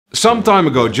Some time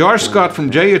ago, Josh Scott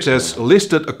from JHS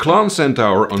listed a Klon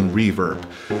Centaur on Reverb.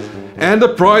 And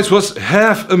the price was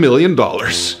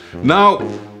 $500,000. Now,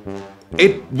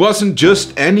 it wasn't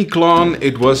just any Klon,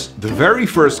 it was the very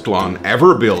first Klon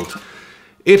ever built.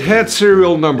 It had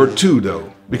serial number 2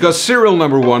 though, because serial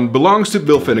number 1 belongs to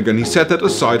Bill Finnegan. He set that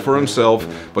aside for himself,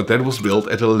 but that was built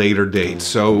at a later date.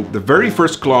 So the very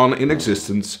first Klon in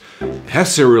existence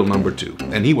has serial number 2,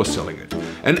 and he was selling it.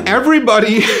 And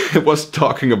everybody was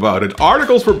talking about it.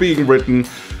 Articles were being written,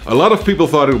 a lot of people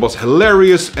thought it was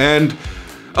hilarious, and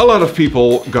a lot of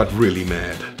people got really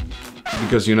mad.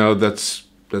 Because, you know, that's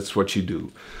what you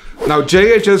do. Now,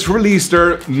 JHS released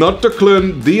their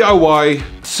NOTAKLÖN DIY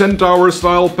Centaur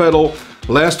style pedal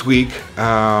last week,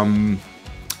 and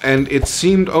it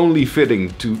seemed only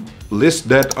fitting to list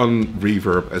that on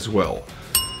Reverb as well.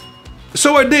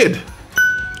 So I did,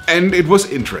 and it was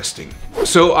interesting.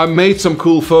 So I made some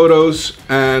cool photos,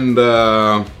 and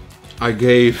I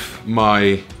gave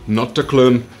my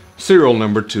NOTAKLÖN serial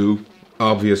number 2,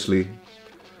 obviously,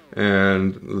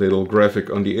 and a little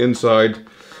graphic on the inside.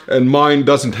 And mine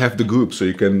doesn't have the goop, so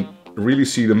you can really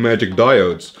see the magic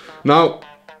diodes. Now,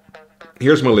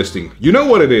 here's my listing. You know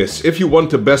what it is. If you want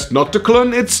the best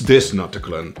NOTAKLÖN, it's this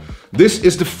NOTAKLÖN. This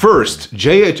is the first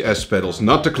JHS pedals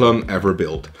NOTAKLÖN ever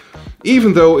built.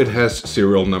 Even though it has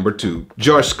serial number 2.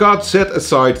 Josh Scott set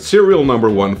aside serial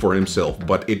number 1 for himself,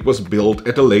 but it was built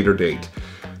at a later date.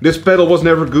 This pedal was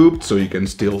never gooped, so you can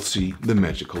still see the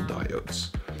magical diodes.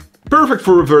 Perfect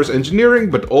for reverse engineering,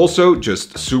 but also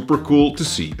just super cool to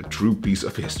see a true piece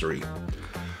of history.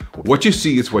 What you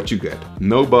see is what you get.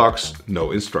 No box,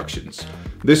 no instructions.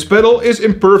 This pedal is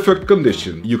in perfect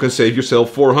condition. You can save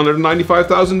yourself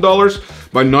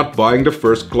 $495,000 by not buying the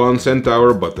first Klon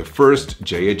Centaur, but the first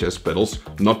JHS pedals,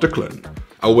 NOTAKLÖN.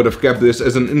 I would have kept this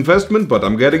as an investment, but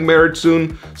I'm getting married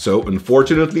soon, so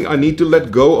unfortunately I need to let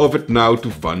go of it now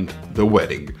to fund the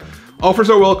wedding.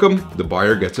 Offers are welcome, the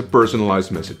buyer gets a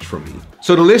personalized message from me.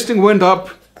 So the listing went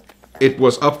up, it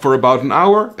was up for about an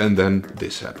hour, and then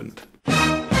this happened.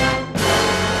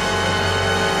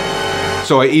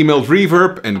 So I emailed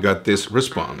Reverb and got this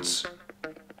response.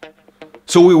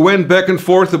 So we went back and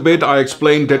forth a bit. I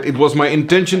explained that it was my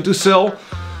intention to sell,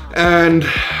 and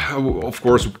of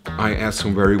course I asked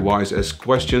some very wise-ass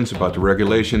questions about the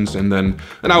regulations, and then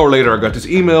an hour later I got this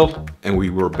email and we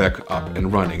were back up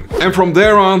and running. And from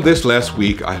there on, this last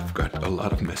week, I've got a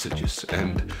lot of messages,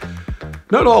 and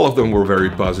not all of them were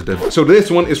very positive. So this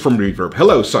one is from Reverb.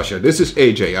 Hello Sasha, this is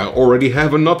AJ. I already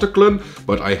have a NOTAKLÖN,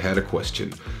 but I had a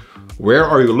question. Where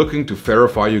are you looking to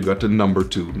verify you got the number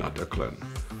 2 NOTAKLÖN?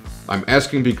 I'm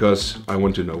asking because I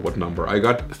want to know what number I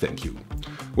got. Thank you.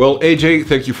 Well, AJ,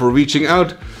 thank you for reaching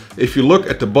out. If you look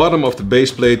at the bottom of the base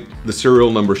plate, the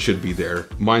serial number should be there.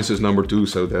 Mine says number 2,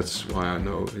 so that's why I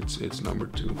know it's number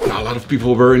 2. Now, a lot of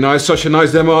people were very nice. Such a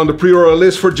nice demo on the pre-order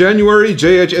list for January.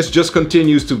 JHS just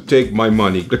continues to take my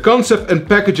money. The concept and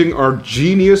packaging are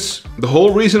genius. The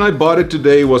whole reason I bought it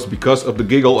today was because of the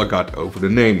giggle I got over the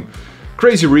name.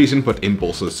 Crazy reason, but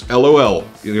impulses. LOL.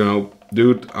 You know,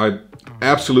 dude, I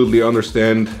absolutely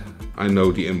understand. I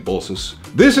know the impulses.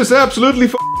 This is absolutely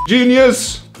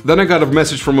genius! Then I got a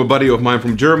message from a buddy of mine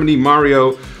from Germany,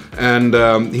 Mario, and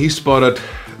he spotted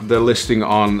the listing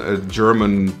on a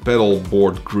German pedal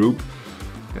board group.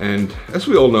 And as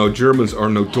we all know, Germans are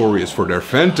notorious for their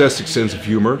fantastic sense of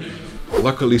humor.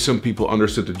 Luckily, some people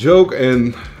understood the joke,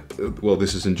 and well,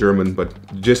 this is in German, but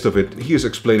the gist of it, he is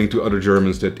explaining to other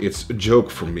Germans that it's a joke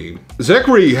from me.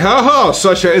 Zachary, haha,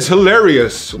 Sasha is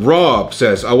hilarious. Rob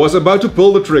says, I was about to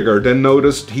pull the trigger, then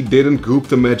noticed he didn't goop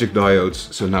the magic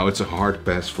diodes, so now it's a hard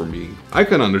pass for me. I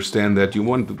can understand that you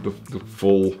want the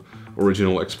full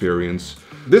original experience.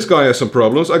 This guy has some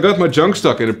problems. I got my junk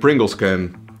stuck in a Pringles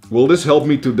can. Will this help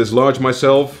me to dislodge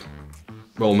myself?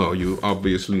 Well, no, you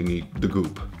obviously need the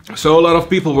goop. So a lot of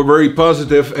people were very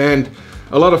positive, and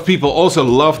a lot of people also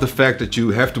love the fact that you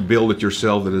have to build it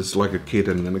yourself, that it's like a kit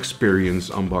and an experience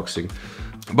unboxing.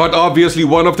 But obviously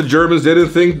one of the Germans didn't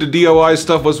think the DIY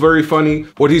stuff was very funny.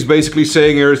 What he's basically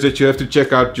saying here is that you have to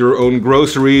check out your own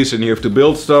groceries and you have to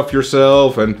build stuff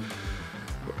yourself, and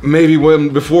maybe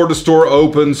before the store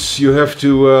opens you have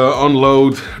to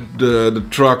unload the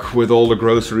truck with all the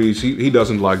groceries. He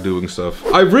doesn't like doing stuff.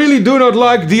 I really do not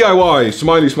like DIY.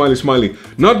 Smiley, smiley, smiley.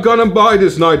 Not gonna buy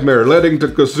this nightmare, letting the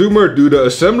consumer do the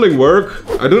assembling work.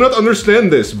 I do not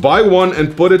understand this. Buy one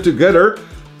and put it together.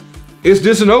 Is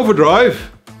this an overdrive?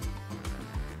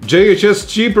 JHS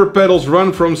cheaper pedals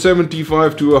run from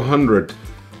 75 to 100.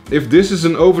 If this is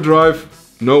an overdrive,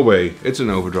 no way, it's an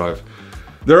overdrive.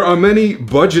 There are many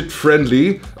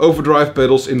budget-friendly overdrive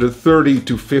pedals in the $30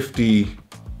 to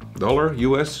 $50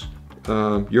 US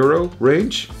euro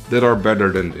range that are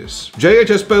better than this.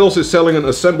 JHS Pedals is selling an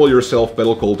assemble yourself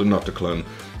pedal called the NOTAKLÖN.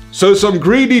 So some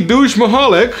greedy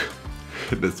douche-maholic,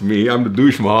 that's me, I'm the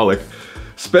douche-maholic,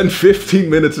 spent 15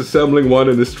 minutes assembling one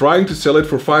and is trying to sell it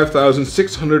for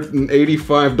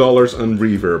 $5,685 on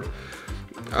Reverb.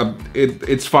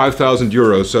 It's 5,000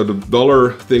 euros, so the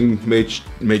dollar thing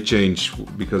may change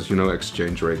because, you know,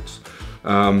 exchange rates.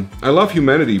 I love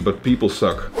humanity, but people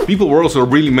suck. People were also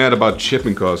really mad about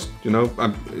shipping costs. You know,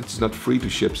 it's not free to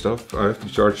ship stuff. I have to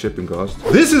charge shipping costs.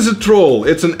 This is a troll.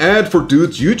 It's an ad for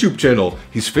Dude's YouTube channel.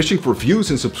 He's fishing for views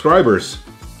and subscribers.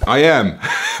 I am.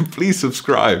 Please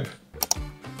subscribe.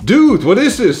 Dude, what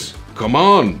is this? Come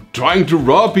on, trying to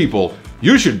rob people.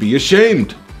 You should be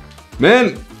ashamed.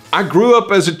 Man, I grew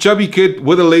up as a chubby kid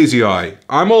with a lazy eye.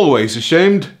 I'm always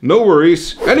ashamed, no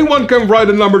worries. Anyone can write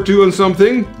a number 2 on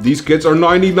something. These kits are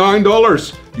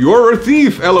 $99. You're a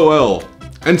thief, LOL.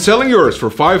 And selling yours for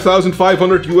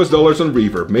 $5,500 US on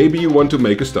Reverb. Maybe you want to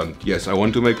make a stunt. Yes, I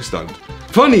want to make a stunt.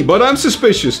 Funny, but I'm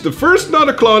suspicious. The first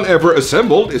NOTAKLÖN ever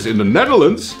assembled is in the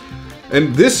Netherlands.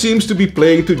 And this seems to be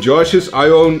playing to Josh's I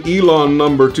own Elon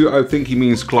number 2, I think he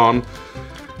means Klon.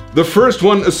 The first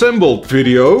one assembled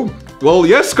video. Well,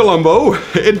 yes, Columbo,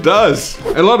 it does.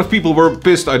 A lot of people were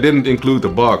pissed I didn't include the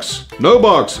box. No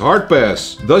box, hard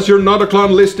pass. Does your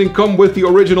NOTAKLÖN listing come with the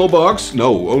original box?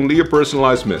 No, only a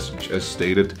personalized message, as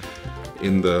stated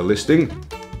in the listing.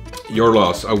 Your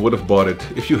loss, I would have bought it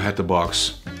if you had the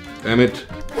box. Damn it,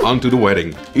 on to the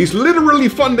wedding. He's literally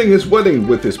funding his wedding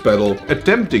with this pedal,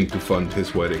 attempting to fund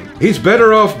his wedding. He's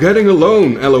better off getting a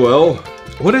loan, LOL.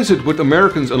 What is it with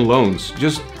Americans and loans?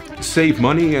 Just save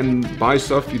money and buy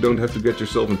stuff, you don't have to get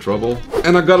yourself in trouble.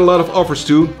 And I got a lot of offers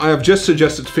too. I have just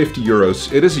suggested 50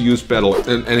 euros. It is a used pedal,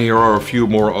 and here are a few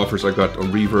more offers I got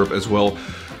on Reverb as well.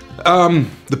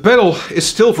 The pedal is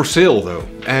still for sale though,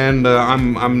 and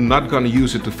I'm not gonna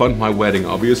use it to fund my wedding.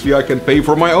 Obviously I can pay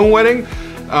for my own wedding,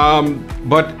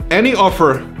 but any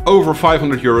offer over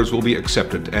 500 euros will be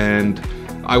accepted, and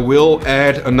I will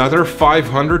add another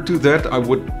 500 to that. I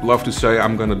would love to say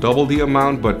I'm gonna double the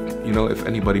amount, but you know, if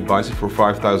anybody buys it for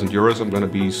 5,000 euros, I'm gonna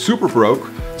be super broke.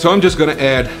 So I'm just gonna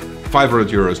add 500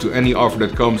 euros to any offer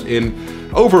that comes in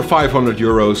over 500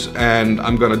 euros, and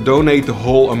I'm gonna donate the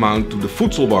whole amount to the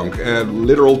Voedselbank.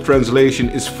 Literal translation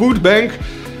is food bank.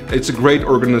 It's a great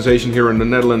organization here in the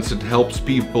Netherlands. It helps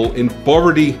people in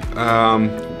poverty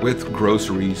with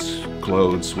groceries,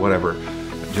 clothes, whatever,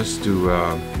 just to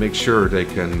make sure they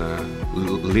can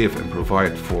live and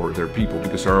provide for their people,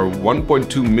 because there are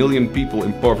 1.2 million people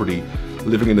in poverty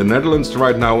living in the Netherlands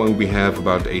right now, and we have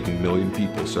about 18 million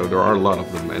people, so there are a lot of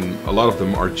them, and a lot of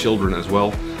them are children as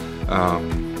well.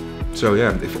 So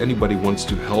yeah, if anybody wants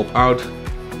to help out,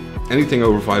 anything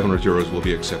over 500 euros will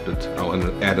be accepted. I'll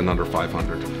add another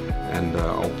 500, and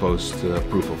I'll post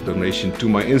proof of donation to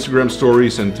my Instagram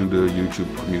stories and to the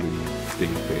YouTube community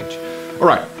thing page. All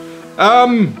right.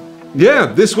 Yeah,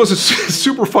 this was a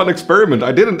super fun experiment.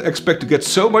 I didn't expect to get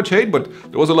so much hate, but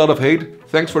there was a lot of hate.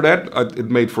 Thanks for that. It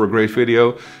made for a great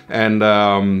video. And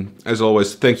as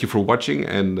always, thank you for watching,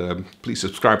 and please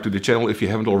subscribe to the channel if you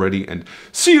haven't already, and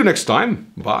see you next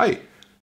time. Bye.